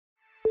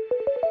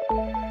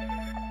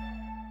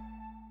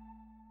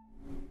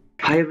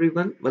Hi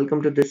everyone,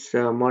 welcome to this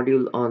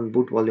module on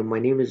boot volume. My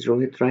name is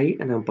Rohit Rai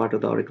and I'm part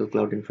of the Oracle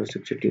Cloud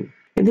Infrastructure team.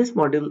 In this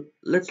module,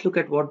 let's look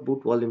at what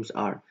boot volumes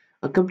are.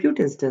 A compute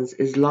instance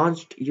is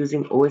launched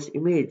using OS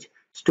image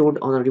stored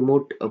on a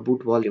remote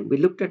boot volume. We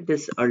looked at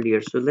this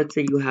earlier. So let's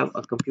say you have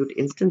a compute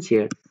instance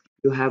here.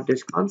 You have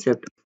this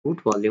concept of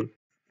boot volume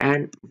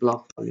and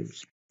block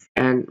volumes.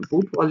 And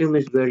boot volume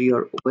is where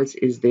your OS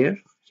is there.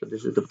 So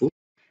this is the boot,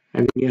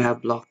 and then you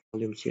have block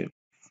volumes here,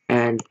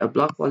 and a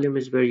block volume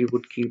is where you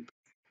would keep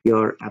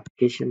your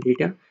application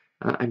data,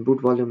 and boot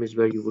volume is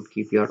where you would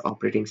keep your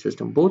operating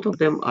system. Both of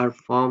them are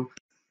form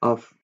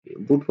of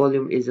boot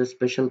volume is a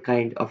special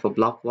kind of a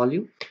block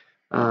volume,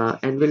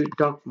 and we'll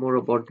talk more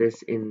about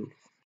this in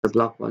the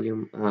block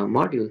volume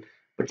module,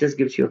 but just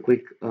gives you a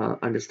quick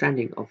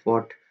understanding of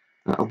what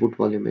a boot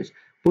volume is.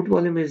 Boot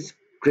volume is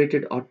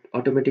created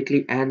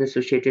automatically and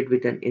associated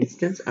with an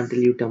instance until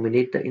you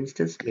terminate the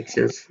instance. Makes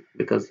sense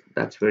because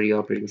that's where your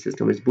operating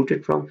system is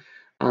booted from.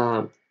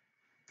 Uh,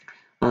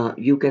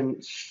 you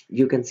can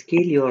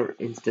scale your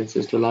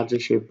instances to larger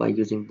shape by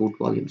using boot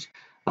volumes.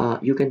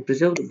 You can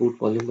preserve the boot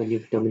volume when you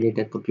terminate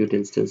that compute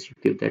instance.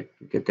 You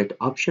get that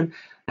option,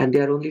 and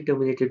they are only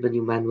terminated when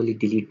you manually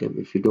delete them.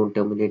 If you don't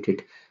terminate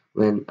it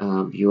when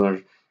you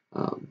are,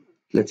 um,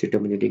 let's say,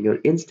 terminating your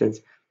instance.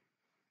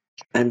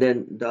 And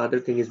then the other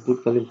thing is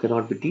boot volume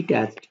cannot be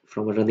detached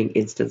from a running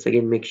instance.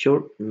 Again,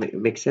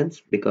 makes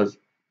sense because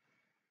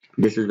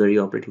this is where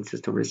your operating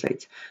system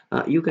resides.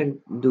 You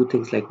can do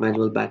things like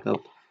manual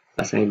backup,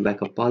 assign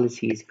backup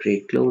policies,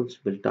 create clones.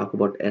 We'll talk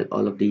about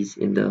all of these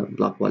in the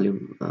block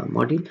volume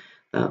module.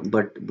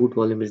 But boot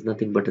volume is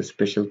nothing but a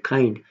special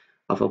kind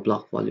of a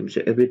block volume.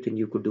 So everything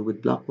you could do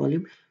with block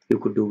volume, you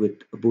could do with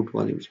boot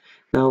volumes.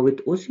 Now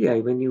with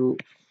OCI, when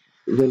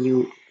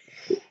you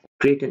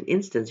create an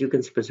instance, you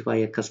can specify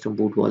a custom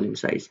boot volume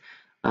size.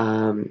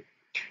 Um,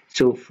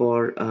 so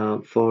for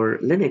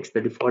Linux, the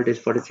default is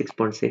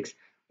 46.6,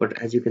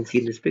 but as you can see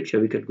in this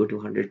picture, we could go to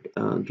 100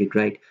 gig,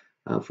 right?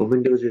 For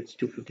Windows, it's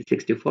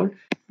 256 default,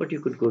 but you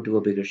could go to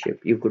a bigger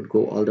shape. You could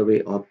go all the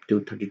way up to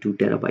 32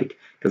 terabyte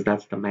because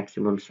that's the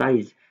maximum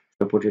size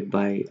supported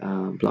by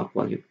block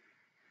volume.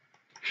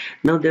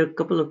 Now there are a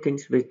couple of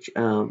things which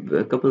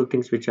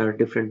are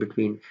different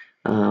between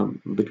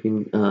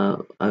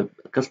a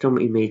custom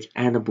image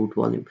and a boot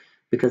volume.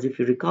 Because if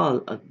you recall,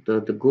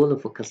 the goal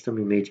of a custom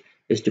image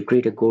is to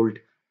create a gold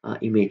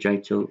image,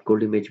 right? So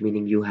gold image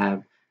meaning you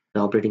have the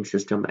operating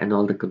system and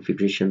all the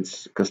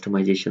configurations,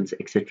 customizations,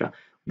 etc.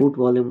 Boot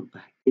volume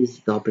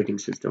is the operating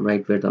system,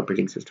 right, where the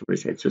operating system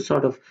resides. So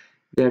sort of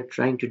they're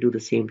trying to do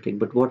the same thing,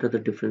 but what are the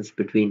difference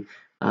between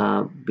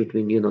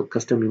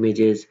custom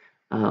images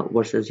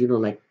versus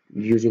like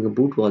using a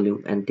boot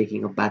volume and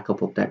taking a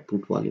backup of that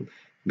boot volume?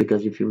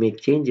 Because if you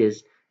make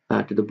changes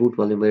to the boot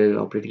volume where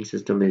your operating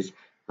system is,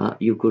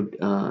 you could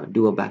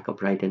do a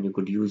backup, right, and you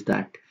could use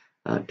that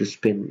to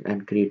spin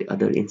and create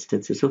other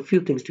instances. So a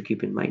few things to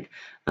keep in mind.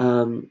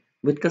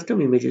 With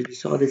custom images, we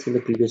saw this in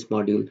the previous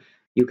module.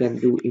 You can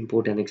do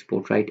import and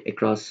export, right,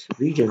 across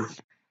regions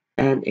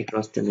and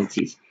across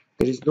tenancies.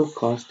 There is no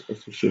cost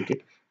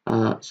associated.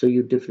 So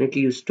you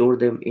definitely you store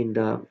them in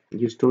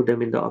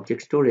the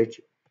object storage,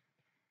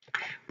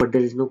 but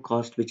there is no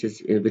cost which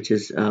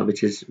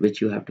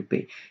you have to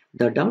pay.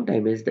 The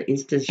downtime is the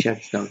instance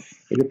shuts down.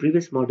 In the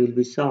previous module,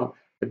 we saw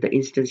that the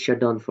instance shut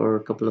down for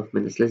a couple of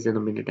minutes, less than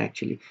a minute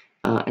actually,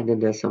 and then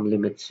there are some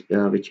limits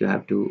which you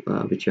have to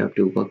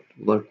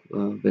work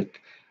with.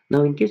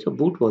 Now, in case of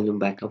boot volume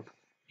backup,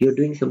 you're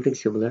doing something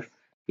similar.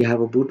 You have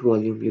a boot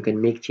volume, you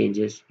can make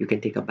changes, you can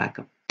take a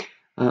backup.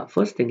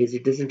 First thing is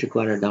it doesn't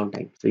require a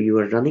downtime, so you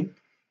are running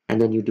and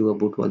then you do a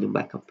boot volume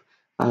backup.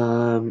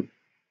 Um,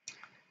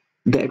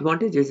 the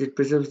advantage is it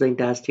preserves the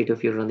entire state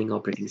of your running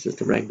operating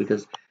system, right?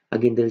 Because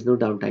again, there is no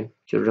downtime.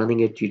 If you're running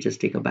it, you just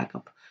take a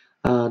backup.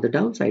 The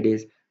downside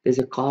is there's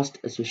a cost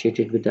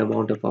associated with the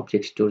amount of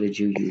object storage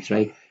you use,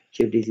 right?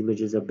 So if these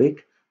images are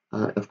big,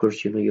 of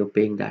course, you're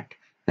paying that.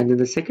 And then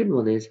the second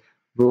one is,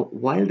 well,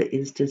 while the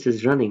instance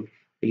is running,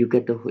 you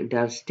get the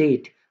entire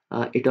state.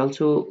 It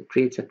also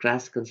creates a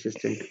crash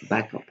consistent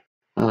backup.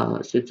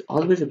 So it's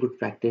always a good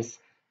practice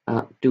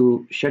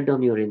to shut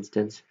down your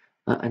instance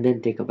and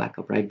then take a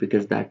backup, right?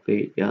 Because that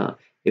way,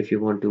 if you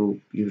want to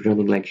use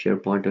running like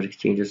SharePoint or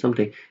Exchange or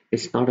something,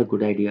 it's not a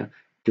good idea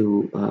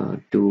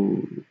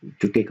to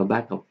take a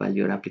backup while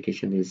your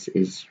application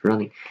is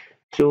running.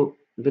 So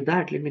with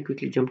that, let me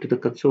quickly jump to the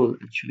console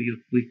and show you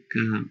a quick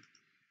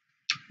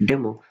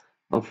demo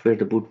of where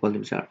the boot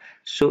volumes are.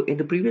 So in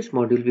the previous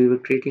module, we were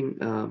creating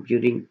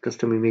using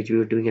custom image, we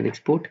were doing an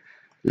export.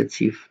 Let's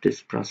see if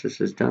this process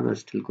is done or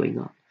still going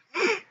on.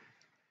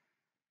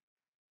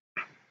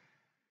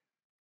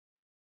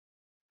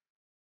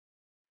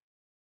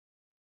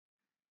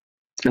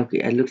 Okay,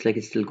 it looks like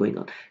it's still going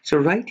on. So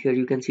right here,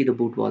 you can see the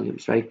boot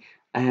volumes, right?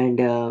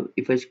 And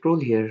if I scroll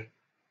here,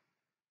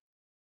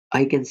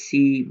 I can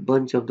see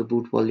bunch of the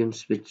boot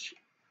volumes which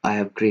I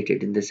have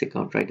created in this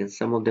account, right? And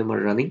some of them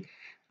are running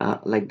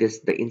like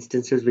this. The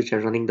instances which are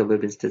running, the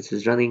web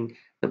instances running,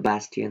 the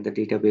Bastion, the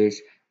database,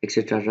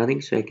 etc.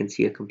 running. So I can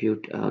see a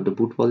compute the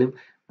boot volume.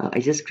 I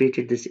just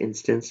created this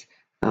instance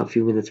a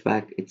few minutes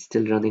back. It's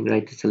still running,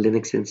 right? It's a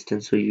Linux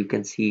instance, so you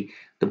can see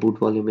the boot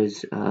volume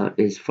is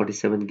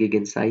 47 gig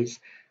in size,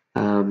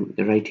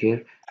 right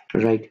here,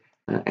 right?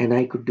 And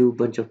I could do a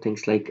bunch of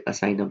things like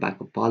assign a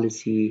backup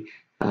policy.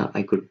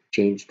 I could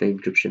change the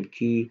encryption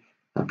key,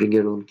 bring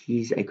your own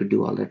keys. I could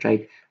do all that,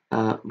 right?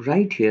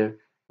 Right here,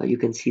 you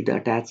can see the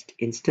attached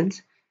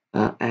instance,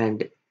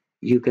 and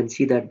you can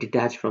see that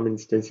detach from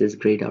instance is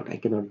grayed out. I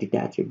cannot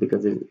detach it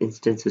because the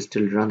instance is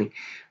still running,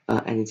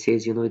 and it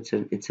says,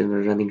 it's in a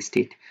running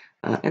state.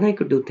 And I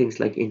could do things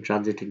like in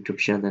transit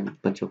encryption and a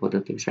bunch of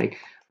other things, right?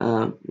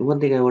 One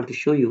thing I want to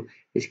show you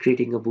is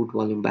creating a boot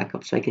volume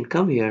backup. So I can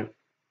come here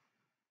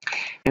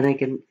and I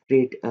can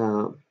create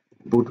a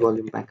boot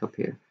volume backup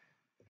here,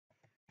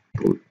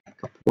 boot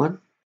backup one.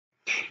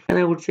 And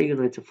I would say,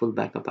 it's a full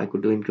backup. I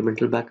could do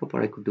incremental backup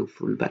or I could do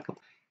full backup.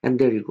 And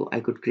there you go.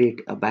 I could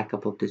create a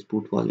backup of this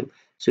boot volume.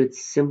 So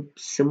it's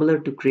similar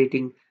to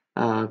creating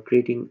a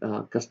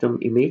custom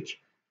image.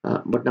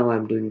 But now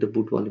I'm doing the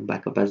boot volume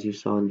backup as you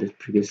saw in this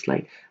previous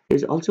slide.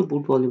 There's also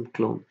boot volume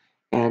clone.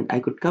 And I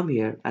could come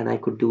here and I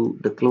could do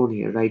the clone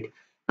here, right?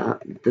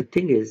 The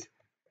thing is,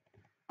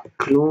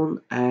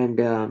 clone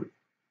and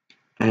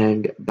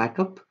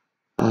backup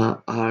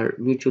are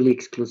mutually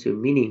exclusive,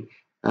 meaning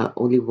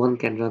only one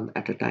can run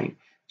at a time.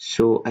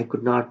 So I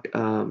could not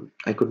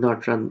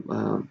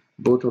run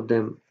both of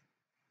them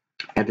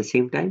at the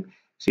same time.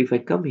 So if I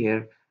come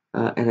here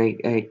and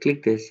I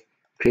click this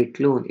create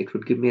clone, it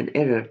would give me an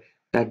error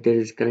that there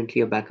is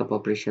currently a backup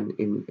operation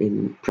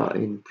in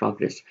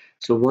progress.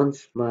 So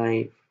once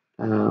my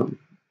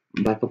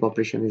backup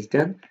operation is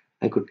done,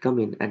 I could come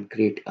in and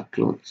create a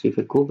clone. So if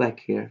I go back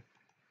here,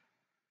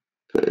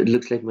 it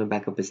looks like my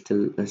backup is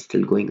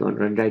still going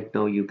on, and right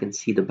now you can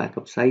see the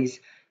backup size.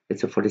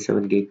 It's a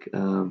 47 gig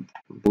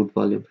boot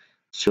volume.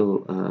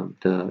 So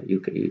the you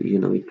can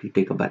it will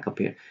take a backup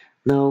here.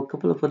 Now a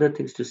couple of other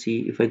things to see.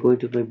 If I go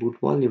into my boot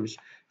volumes,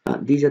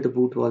 these are the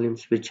boot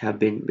volumes which have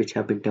been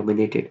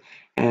terminated.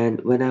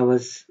 And when I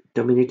was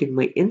terminating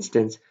my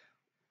instance,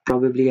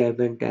 probably I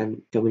went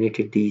and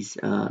terminated these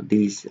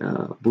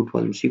boot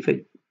volumes. So if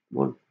I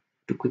want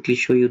to quickly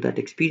show you that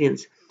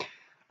experience,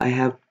 I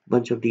have a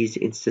bunch of these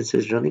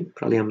instances running.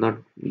 Probably I'm not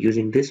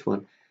using this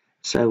one.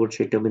 So I would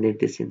say terminate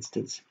this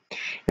instance.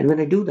 And when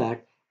I do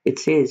that, it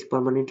says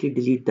permanently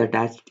delete the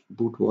attached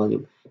boot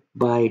volume.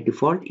 By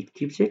default, it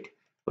keeps it.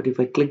 But if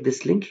I click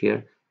this link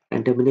here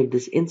and terminate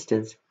this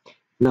instance,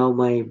 now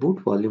my boot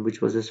volume, which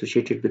was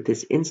associated with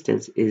this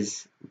instance,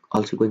 is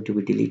also going to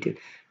be deleted.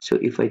 So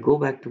if I go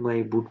back to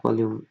my boot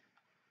volume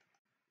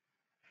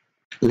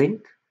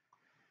link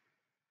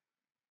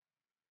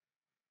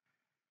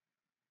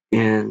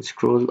and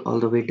scroll all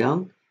the way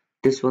down,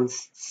 this one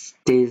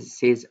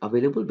says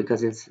available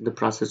because it's in the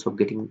process of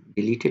getting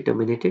deleted,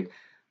 terminated.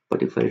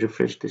 But if I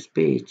refresh this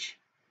page,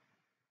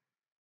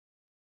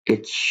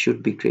 it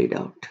should be grayed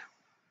out.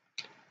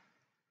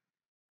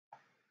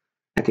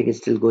 I think it's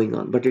still going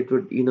on, but it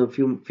would,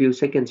 few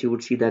seconds you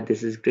would see that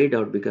this is grayed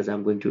out because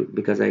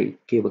I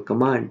gave a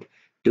command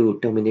to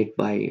terminate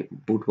by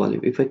boot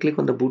volume. If I click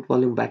on the boot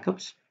volume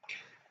backups,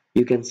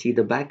 you can see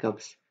the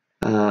backups.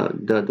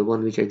 The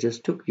one which I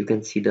just took, you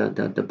can see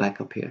the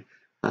backup here.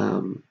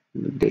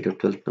 Date of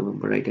 12th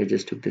November, right? I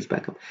just took this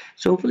backup.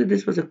 So hopefully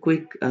this was a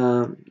quick.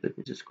 Let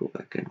me just go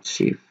back and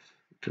see if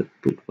the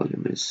boot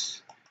volume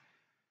is.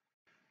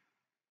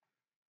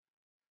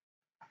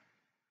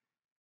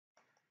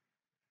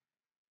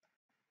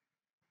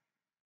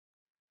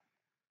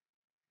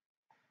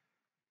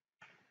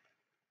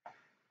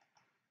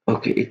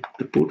 Okay,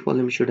 the boot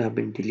volume should have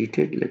been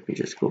deleted. Let me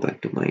just go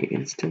back to my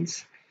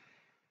instance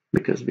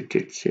because we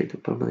did say the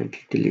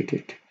permanently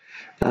deleted.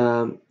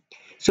 Um,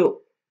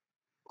 so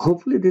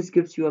hopefully this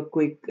gives you a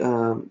quick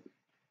demo.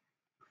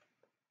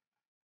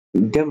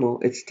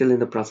 It's still in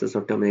the process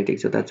of terminating,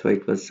 so that's why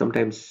it was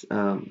sometimes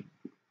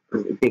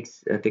it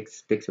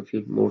takes a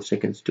few more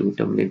seconds to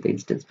terminate the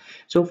instance.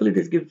 So hopefully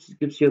this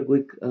gives you a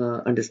quick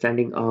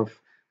understanding of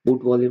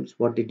boot volumes,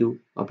 what they do.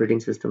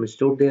 Operating system is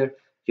stored there.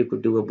 You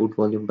could do a boot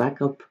volume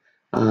backup,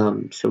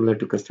 similar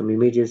to custom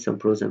images, some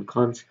pros and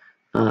cons.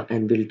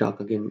 And we'll talk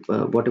again.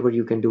 Whatever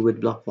you can do with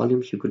block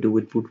volumes, you could do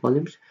with boot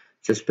volumes.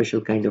 It's a special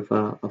kind of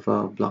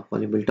a block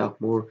volume. We'll talk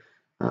more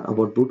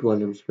about boot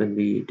volumes when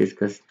we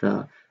discuss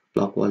the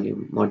block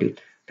volume module.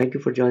 Thank you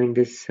for joining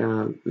this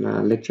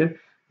lecture.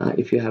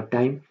 If you have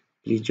time,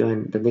 please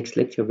join the next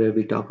lecture where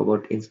we talk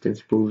about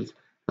instance pools,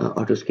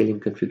 auto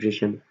scaling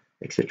configuration,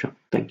 etc.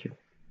 Thank you.